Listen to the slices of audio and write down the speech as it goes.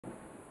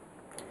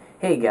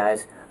Hey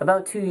guys,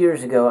 about 2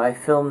 years ago I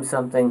filmed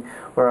something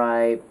where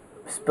I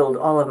spilled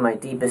all of my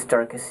deepest,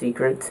 darkest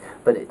secrets,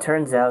 but it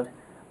turns out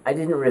I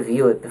didn't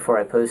review it before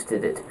I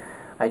posted it.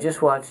 I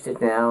just watched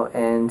it now,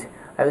 and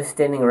I was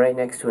standing right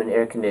next to an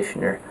air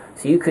conditioner,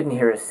 so you couldn't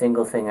hear a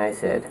single thing I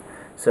said.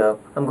 So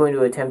I'm going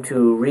to attempt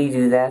to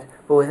redo that,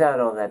 but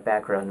without all that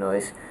background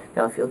noise.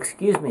 Now if you'll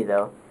excuse me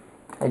though,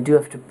 I do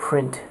have to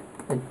print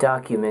a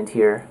document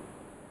here.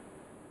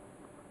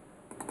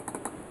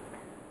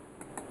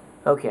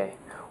 Okay.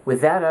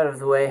 With that out of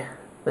the way,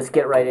 let's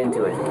get right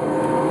into it.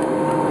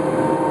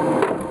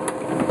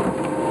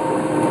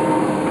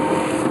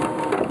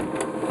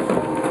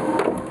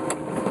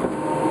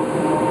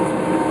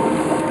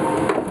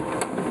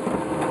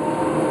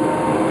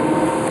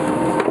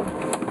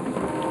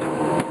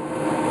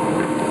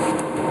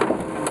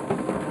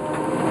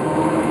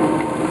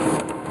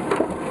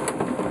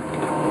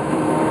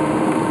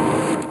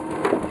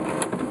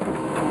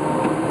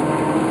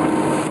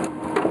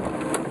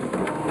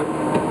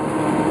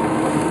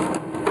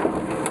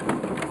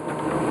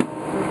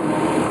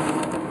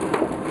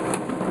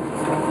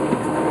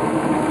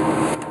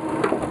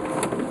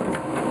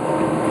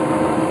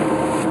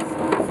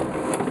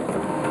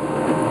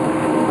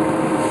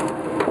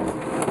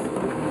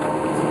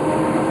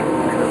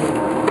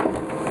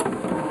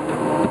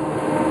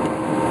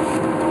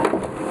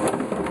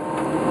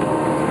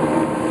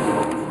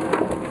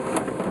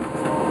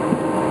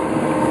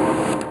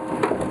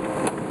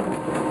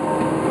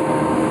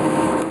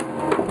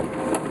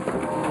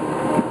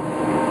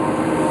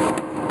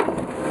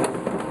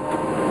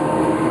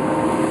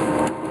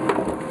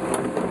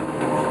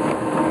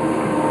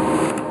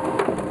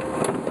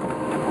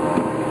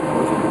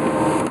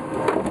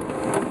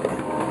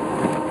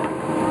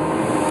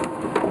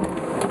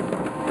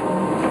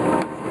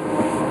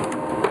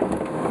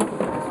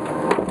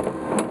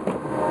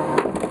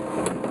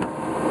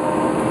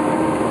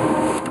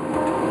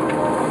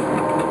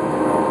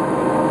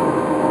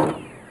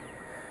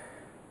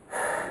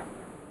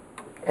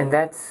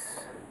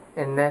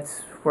 And that's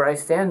where I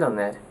stand on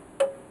that.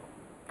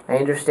 I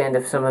understand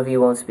if some of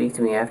you won't speak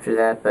to me after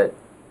that, but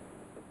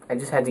I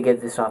just had to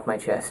get this off my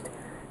chest.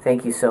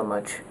 Thank you so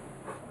much.